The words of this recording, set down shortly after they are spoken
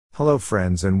Hello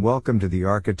friends and welcome to the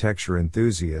Architecture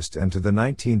Enthusiast and to the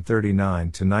 1939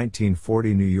 to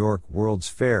 1940 New York World's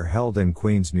Fair held in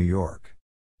Queens, New York.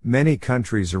 Many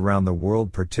countries around the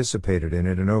world participated in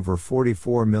it and over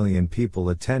 44 million people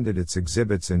attended its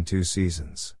exhibits in 2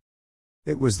 seasons.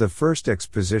 It was the first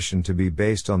exposition to be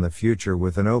based on the future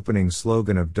with an opening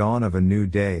slogan of Dawn of a New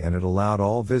Day, and it allowed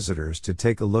all visitors to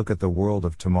take a look at the world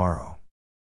of tomorrow.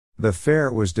 The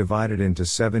fair was divided into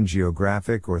 7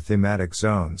 geographic or thematic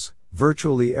zones.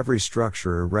 Virtually every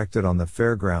structure erected on the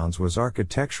fairgrounds was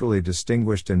architecturally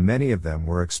distinguished and many of them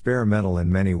were experimental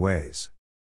in many ways.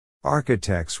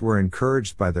 Architects were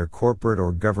encouraged by their corporate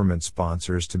or government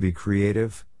sponsors to be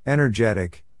creative,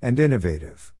 energetic, and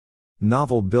innovative.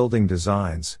 Novel building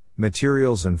designs,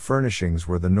 materials and furnishings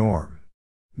were the norm.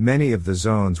 Many of the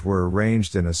zones were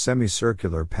arranged in a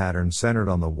semicircular pattern centered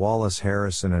on the Wallace,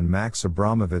 Harrison and Max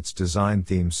Abramovitz-designed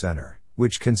theme center,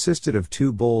 which consisted of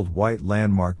 2 bold white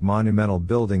landmark monumental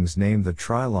buildings named the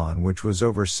Trylon, which was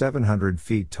over 700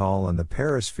 feet tall, and the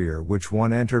Perisphere, which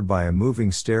one entered by a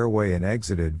moving stairway and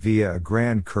exited via a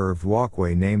grand curved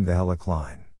walkway named the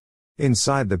Helicline.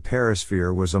 Inside the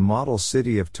Perisphere was a model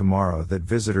city of tomorrow that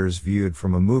visitors viewed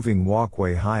from a moving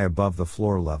walkway high above the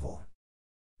floor level.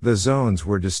 The zones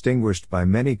were distinguished by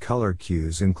many color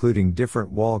cues, including different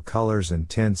wall colors and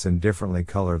tints and differently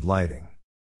colored lighting.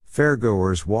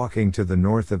 Fairgoers walking to the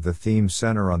north of the theme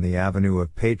center on the Avenue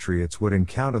of Patriots would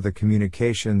encounter the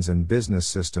Communications and Business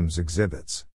Systems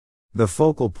exhibits. The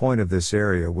focal point of this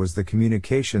area was the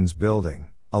Communications Building,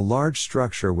 a large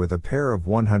structure with a pair of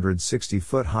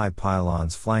 160-foot-high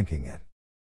pylons flanking it.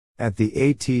 At the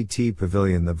ATT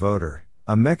Pavilion, the voter,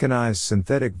 a mechanized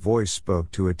synthetic voice,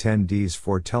 spoke to attendees,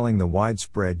 foretelling the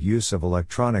widespread use of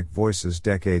electronic voices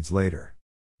decades later.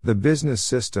 The Business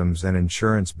Systems and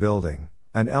Insurance Building,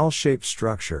 an L-shaped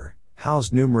structure,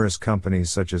 housed numerous companies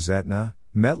such as Aetna,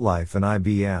 MetLife and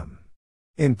IBM.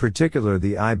 In particular,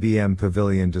 the IBM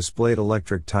Pavilion displayed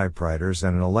electric typewriters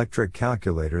and an electric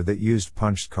calculator that used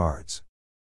punched cards.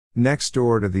 Next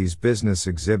door to these business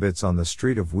exhibits on the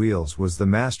Street of Wheels was the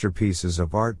Masterpieces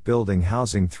of Art building,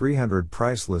 housing 300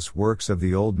 priceless works of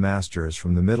the old masters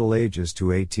from the Middle Ages to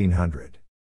 1800.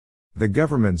 The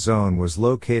Government Zone was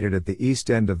located at the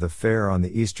east end of the fair on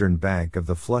the eastern bank of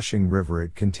the Flushing River.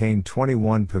 It contained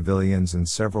 21 pavilions and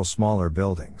several smaller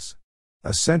buildings.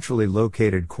 A centrally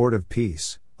located Court of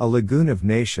Peace, a Lagoon of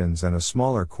Nations and a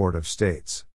smaller Court of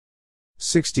States.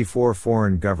 64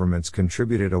 foreign governments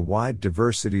contributed a wide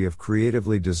diversity of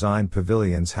creatively designed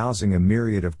pavilions housing a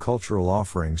myriad of cultural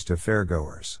offerings to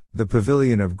fairgoers. The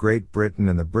Pavilion of Great Britain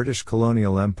and the British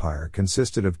Colonial Empire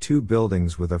consisted of 2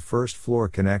 buildings with a first-floor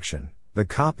connection. The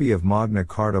copy of Magna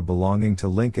Carta belonging to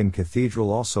Lincoln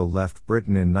Cathedral also left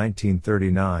Britain in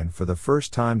 1939 for the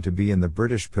first time to be in the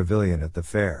British Pavilion at the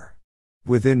fair.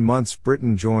 Within months,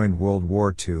 Britain joined World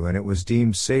War II and it was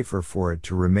deemed safer for it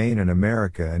to remain in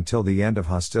America until the end of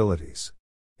hostilities.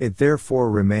 It therefore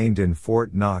remained in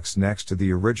Fort Knox next to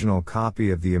the original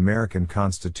copy of the American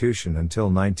Constitution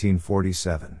until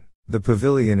 1947. The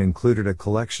pavilion included a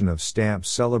collection of stamps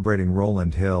celebrating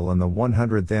Rowland Hill and the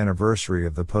 100th anniversary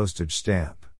of the postage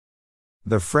stamp.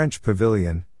 The French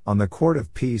Pavilion, on the Court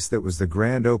of Peace that was the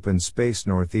grand open space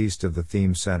northeast of the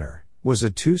theme center, was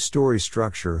a 2-story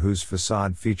structure whose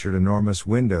facade featured enormous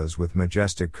windows with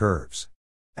majestic curves.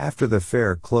 After the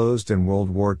fair closed and World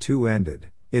War II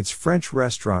ended, its French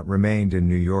restaurant remained in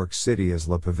New York City as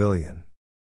Le Pavilion.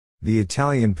 The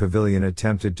Italian Pavilion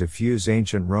attempted to fuse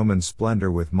ancient Roman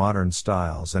splendor with modern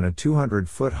styles, and a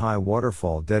 200-foot-high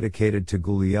waterfall dedicated to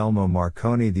Guglielmo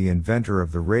Marconi, the inventor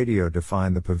of the radio,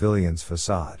 defined the pavilion's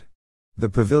facade. The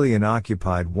pavilion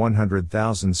occupied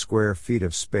 100,000 square feet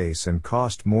of space and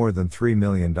cost more than $3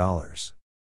 million.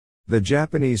 The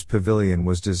Japanese Pavilion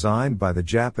was designed by the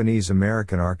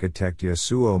Japanese-American architect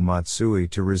Yasuo Matsui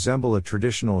to resemble a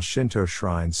traditional Shinto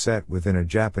shrine set within a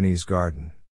Japanese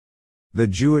garden. The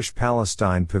Jewish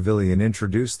Palestine Pavilion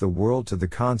introduced the world to the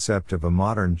concept of a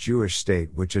modern Jewish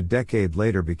state, which a decade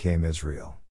later became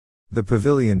Israel. The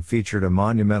pavilion featured a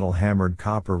monumental hammered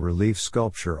copper relief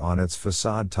sculpture on its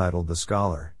facade titled The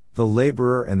Scholar, the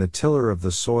Laborer and the Tiller of the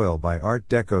Soil by Art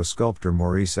Deco sculptor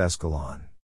Maurice Escalon.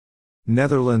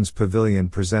 Netherlands Pavilion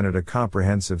presented a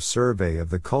comprehensive survey of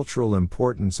the cultural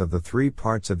importance of the 3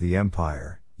 parts of the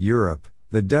empire, Europe,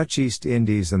 the Dutch East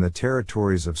Indies and the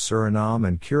territories of Suriname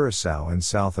and Curaçao in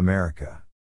South America.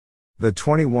 The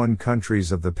 21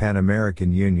 countries of the Pan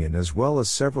American Union as well as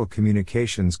several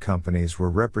communications companies were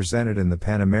represented in the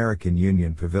Pan American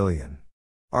Union Pavilion.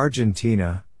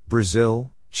 Argentina,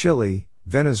 Brazil, Chile,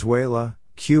 Venezuela,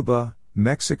 Cuba,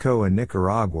 Mexico and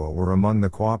Nicaragua were among the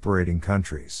cooperating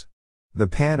countries. The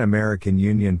Pan-American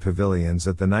Union pavilions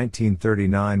at the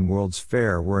 1939 World's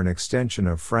Fair were an extension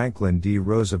of Franklin D.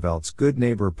 Roosevelt's Good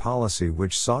Neighbor policy,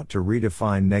 which sought to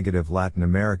redefine negative Latin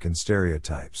American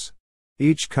stereotypes.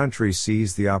 Each country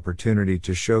seized the opportunity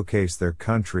to showcase their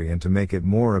country and to make it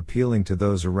more appealing to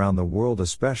those around the world,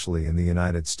 especially in the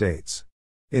United States.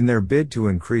 In their bid to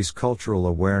increase cultural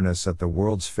awareness at the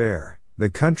World's Fair, the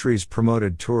countries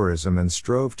promoted tourism and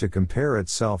strove to compare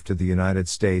itself to the United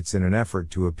States in an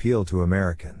effort to appeal to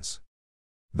Americans.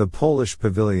 The Polish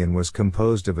pavilion was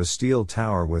composed of a steel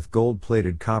tower with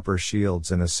gold-plated copper shields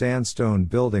and a sandstone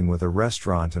building with a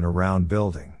restaurant and a round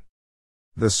building.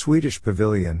 The Swedish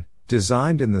pavilion,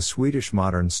 designed in the Swedish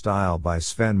modern style by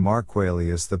Sven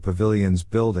Marquelius, the pavilion's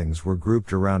buildings were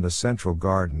grouped around a central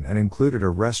garden and included a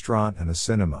restaurant and a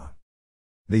cinema.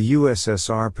 The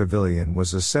USSR pavilion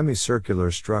was a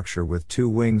semicircular structure with two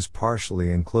wings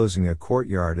partially enclosing a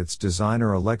courtyard. Its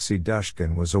designer Alexei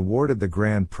Dushkin was awarded the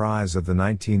grand prize of the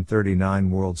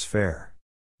 1939 World's Fair.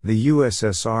 The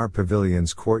USSR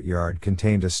pavilion's courtyard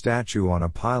contained a statue on a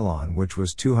pylon which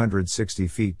was 260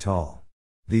 feet tall.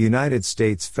 The United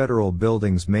States Federal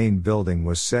Building's main building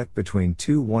was set between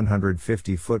two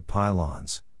 150-foot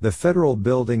pylons. The Federal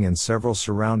Building and several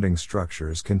surrounding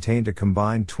structures contained a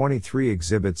combined 23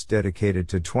 exhibits dedicated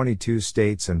to 22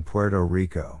 states and Puerto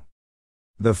Rico.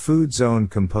 The Food Zone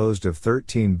composed of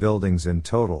 13 buildings in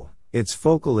total. Its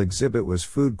focal exhibit was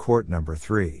Food Court No.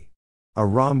 3. A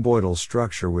rhomboidal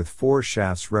structure with 4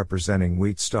 shafts representing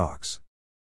wheat stalks.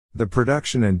 The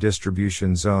Production and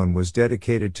Distribution Zone was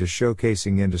dedicated to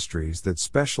showcasing industries that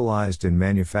specialized in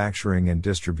manufacturing and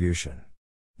distribution.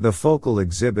 The focal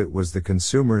exhibit was the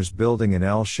Consumers Building, an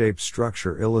L-shaped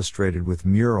structure illustrated with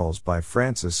murals by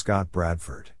Francis Scott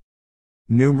Bradford.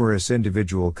 Numerous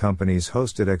individual companies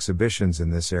hosted exhibitions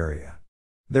in this area.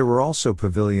 There were also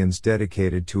pavilions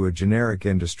dedicated to a generic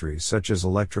industry such as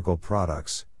electrical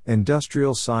products,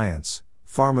 industrial science,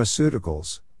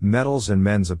 pharmaceuticals, metals and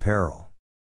men's apparel.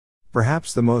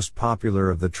 Perhaps the most popular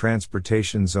of the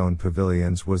Transportation Zone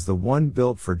pavilions was the one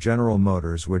built for General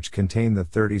Motors, which contained the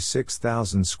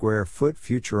 36,000 square foot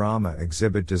Futurama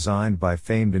exhibit designed by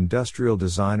famed industrial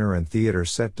designer and theater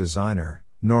set designer,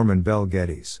 Norman Bell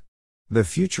Geddes. The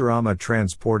Futurama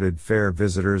transported fair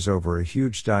visitors over a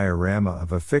huge diorama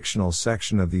of a fictional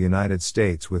section of the United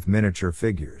States with miniature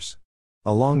figures.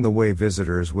 Along the way,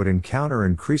 visitors would encounter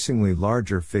increasingly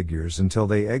larger figures until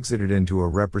they exited into a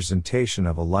representation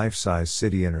of a life-size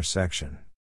city intersection.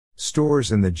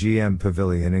 Stores in the GM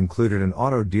Pavilion included an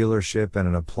auto dealership and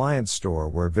an appliance store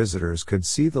where visitors could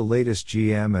see the latest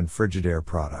GM and Frigidaire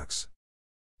products.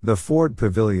 The Ford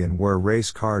Pavilion, where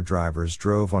race car drivers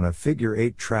drove on a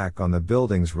figure-8 track on the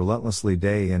buildings relentlessly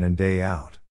day in and day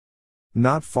out.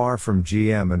 Not far from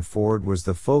GM and Ford was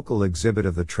the focal exhibit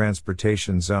of the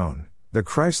Transportation Zone, the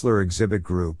Chrysler Exhibit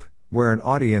Group, where an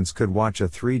audience could watch a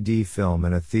 3D film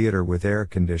in a theater with air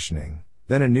conditioning,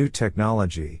 then a new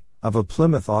technology, of a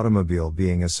Plymouth automobile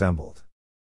being assembled.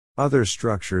 Other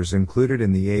structures included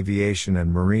in the Aviation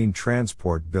and Marine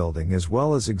Transport Building, as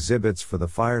well as exhibits for the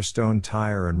Firestone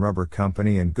Tire and Rubber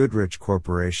Company and Goodrich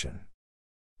Corporation.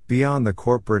 Beyond the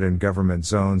corporate and government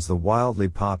zones, the wildly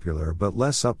popular but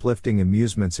less uplifting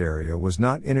amusements area was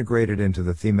not integrated into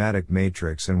the thematic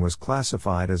matrix and was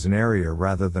classified as an area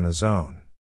rather than a zone.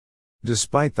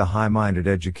 Despite the high-minded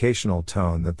educational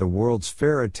tone that the World's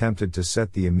Fair attempted to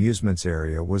set, the amusements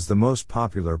area was the most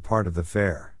popular part of the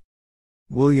fair.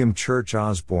 William Church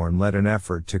Osborne led an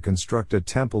effort to construct a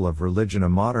temple of religion, a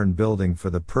modern building for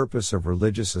the purpose of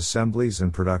religious assemblies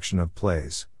and production of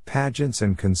plays, pageants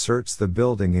and concerts. The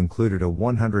building included a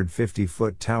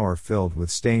 150-foot tower filled with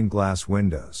stained glass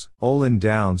windows. Olin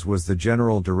Downs was the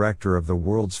general director of the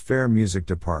World's Fair Music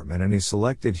Department, and he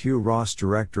selected Hugh Ross,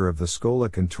 director of the Schola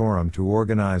Cantorum, to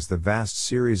organize the vast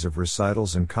series of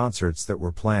recitals and concerts that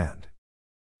were planned.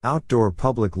 Outdoor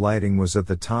public lighting was at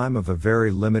the time of a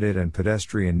very limited and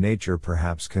pedestrian nature,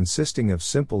 perhaps consisting of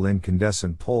simple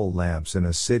incandescent pole lamps in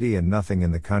a city and nothing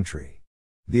in the country.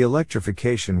 The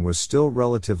electrification was still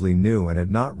relatively new and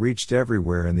had not reached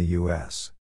everywhere in the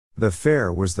U.S. The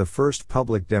fair was the first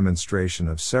public demonstration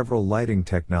of several lighting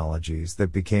technologies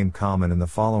that became common in the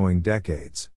following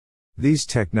decades. These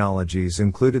technologies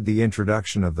included the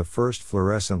introduction of the first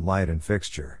fluorescent light and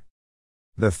fixture.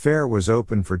 The fair was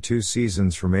open for 2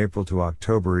 seasons from April to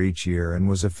October each year and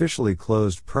was officially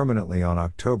closed permanently on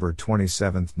October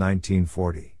 27,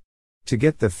 1940. To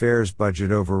get the fair's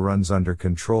budget overruns under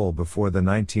control before the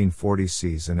 1940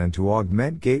 season and to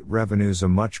augment gate revenues, a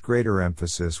much greater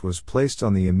emphasis was placed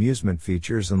on the amusement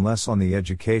features and less on the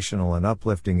educational and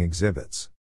uplifting exhibits.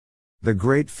 The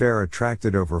Great Fair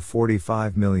attracted over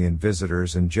 45 million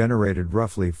visitors and generated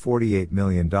roughly $48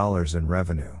 million in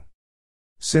revenue.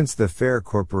 Since the Fair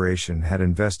Corporation had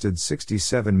invested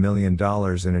 $67 million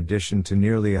in addition to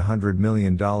nearly $100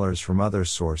 million from other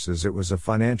sources, it was a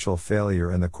financial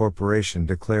failure and the corporation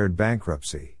declared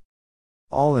bankruptcy.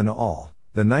 All in all,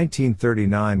 the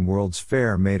 1939 World's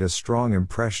Fair made a strong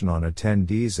impression on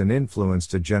attendees and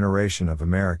influenced a generation of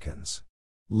Americans.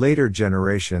 Later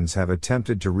generations have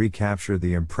attempted to recapture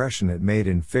the impression it made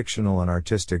in fictional and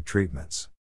artistic treatments.